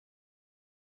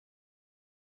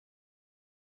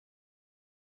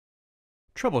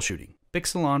Troubleshooting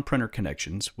Bixolon printer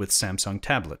connections with Samsung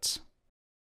tablets.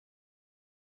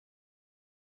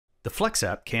 The Flex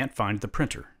app can't find the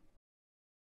printer.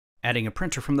 Adding a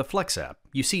printer from the Flex app,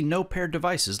 you see no paired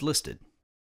devices listed.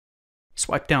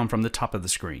 Swipe down from the top of the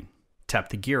screen. Tap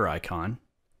the gear icon,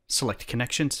 select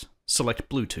Connections, select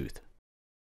Bluetooth.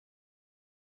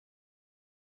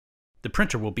 The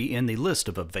printer will be in the list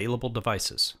of available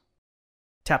devices.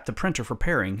 Tap the printer for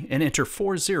pairing and enter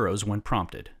 4 zeros when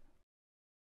prompted.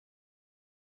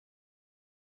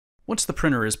 Once the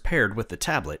printer is paired with the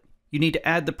tablet, you need to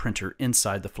add the printer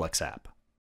inside the Flex app.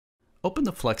 Open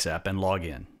the Flex app and log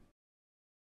in.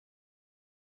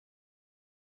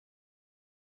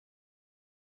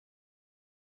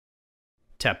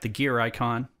 Tap the gear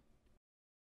icon,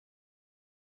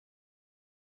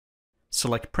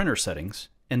 select Printer Settings,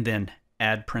 and then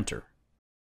Add Printer.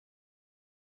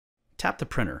 Tap the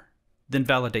printer, then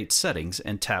validate Settings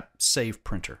and tap Save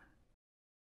Printer.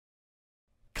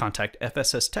 Contact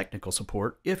FSS Technical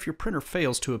Support if your printer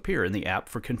fails to appear in the app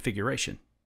for configuration.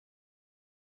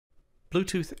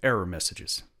 Bluetooth error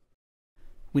messages.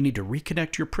 We need to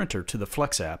reconnect your printer to the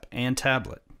Flex app and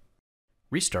tablet.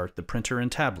 Restart the printer and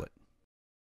tablet.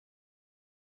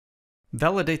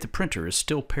 Validate the printer is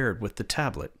still paired with the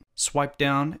tablet. Swipe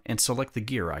down and select the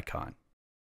gear icon.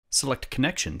 Select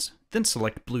Connections, then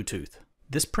select Bluetooth.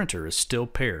 This printer is still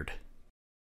paired.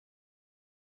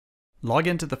 Log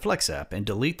into the Flex app and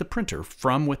delete the printer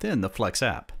from within the Flex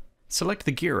app. Select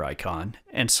the gear icon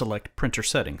and select Printer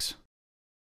Settings.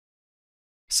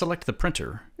 Select the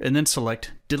printer and then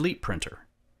select Delete Printer.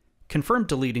 Confirm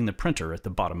deleting the printer at the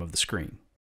bottom of the screen.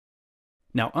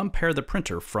 Now unpair the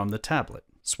printer from the tablet.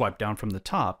 Swipe down from the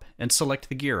top and select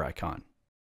the gear icon.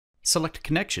 Select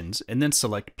Connections and then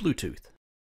select Bluetooth.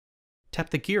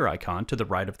 Tap the gear icon to the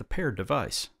right of the paired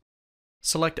device.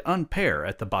 Select Unpair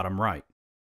at the bottom right.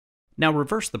 Now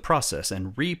reverse the process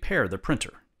and re-pair the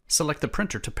printer. Select the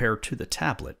printer to pair to the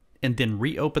tablet and then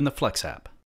reopen the Flex app.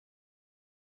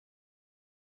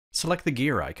 Select the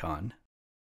gear icon.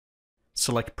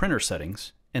 Select Printer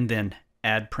Settings and then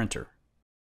Add Printer.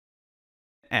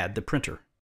 Add the printer.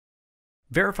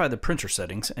 Verify the printer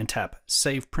settings and tap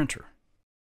Save Printer.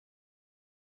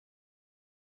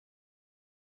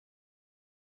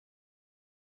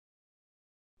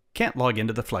 Can't log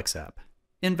into the Flex app.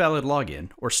 Invalid login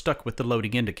or stuck with the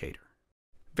loading indicator.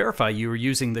 Verify you are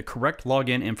using the correct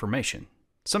login information.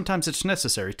 Sometimes it's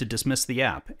necessary to dismiss the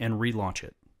app and relaunch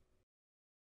it.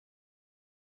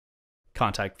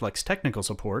 Contact Flex Technical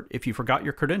Support if you forgot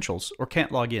your credentials or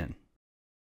can't log in.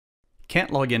 Can't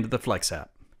log into the Flex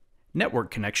app. Network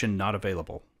connection not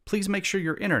available. Please make sure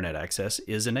your internet access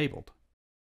is enabled.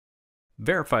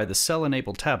 Verify the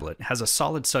cell-enabled tablet has a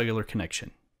solid cellular connection.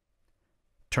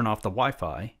 Turn off the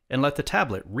Wi-Fi and let the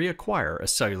tablet reacquire a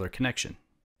cellular connection.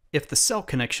 If the cell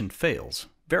connection fails,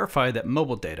 verify that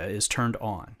mobile data is turned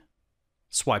on.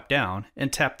 Swipe down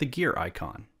and tap the gear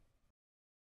icon.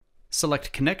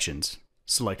 Select Connections,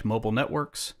 select Mobile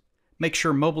Networks. Make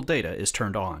sure mobile data is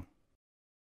turned on.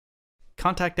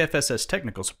 Contact FSS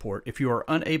Technical Support if you are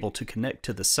unable to connect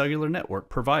to the cellular network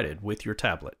provided with your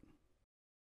tablet.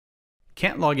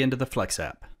 Can't log into the Flex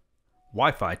app.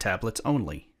 Wi-Fi tablets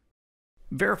only.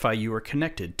 Verify you are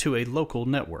connected to a local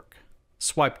network.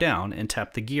 Swipe down and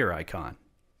tap the gear icon.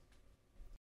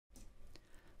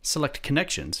 Select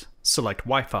Connections, select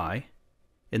Wi-Fi,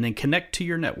 and then connect to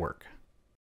your network.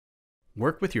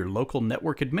 Work with your local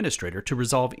network administrator to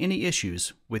resolve any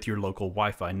issues with your local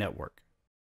Wi-Fi network.